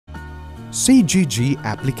CGG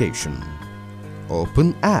application.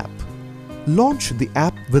 Open app. Launch the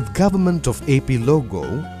app with Government of AP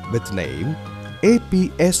logo with name AP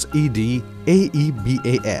SCHOOLS.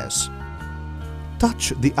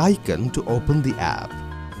 Touch the icon to open the app.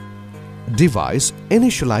 Device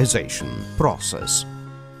initialization process.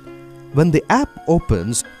 When the app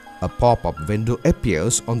opens, a pop-up window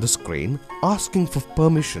appears on the screen asking for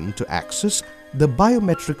permission to access the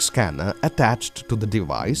biometric scanner attached to the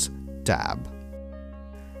device tab.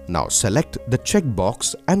 Now select the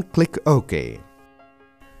checkbox and click OK.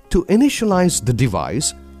 To initialize the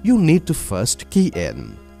device, you need to first key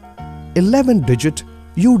in 11-digit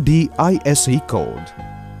UDISE code.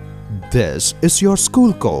 This is your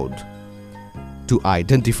school code. To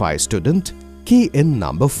identify student, key in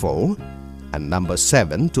number 4 and number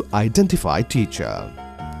 7 to identify teacher.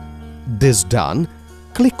 This done,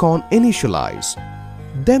 click on Initialize.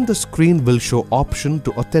 Then the screen will show option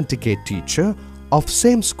to authenticate teacher of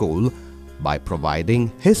same school by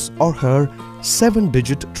providing his or her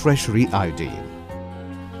 7-digit Treasury ID.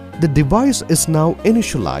 The device is now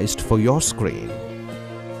initialized for your screen.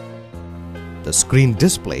 The screen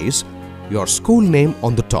displays your school name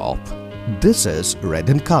on the top. This is red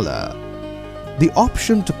in color. The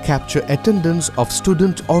option to capture attendance of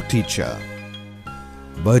student or teacher.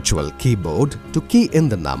 Virtual keyboard to key in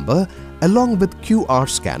the number along with QR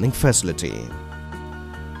scanning facility.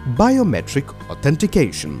 Biometric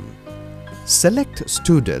authentication. Select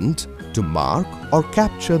student to mark or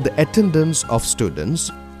capture the attendance of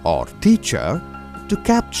students or teacher to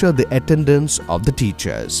capture the attendance of the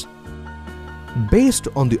teachers. Based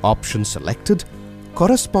on the option selected,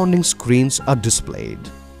 corresponding screens are displayed.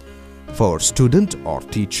 For student or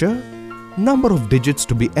teacher, number of digits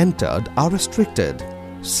to be entered are restricted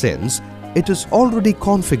since it is already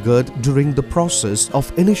configured during the process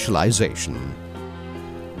of initialization.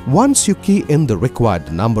 Once you key in the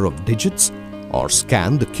required number of digits or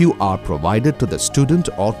scan the QR provided to the student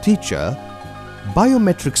or teacher,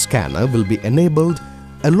 biometric scanner will be enabled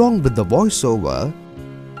along with the voiceover,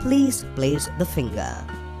 "Please place the finger."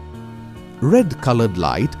 Red colored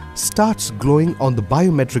light starts glowing on the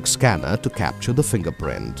biometric scanner to capture the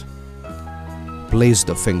fingerprint. Place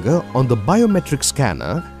the finger on the biometric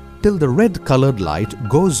scanner till the red colored light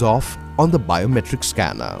goes off on the biometric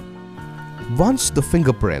scanner. Once the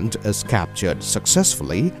fingerprint is captured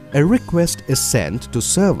successfully, a request is sent to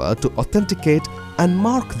server to authenticate and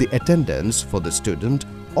mark the attendance for the student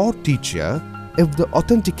or teacher if the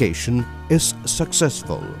authentication is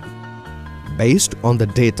successful. Based on the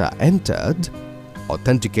data entered,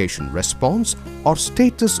 authentication response or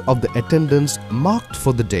status of the attendance marked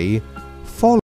for the day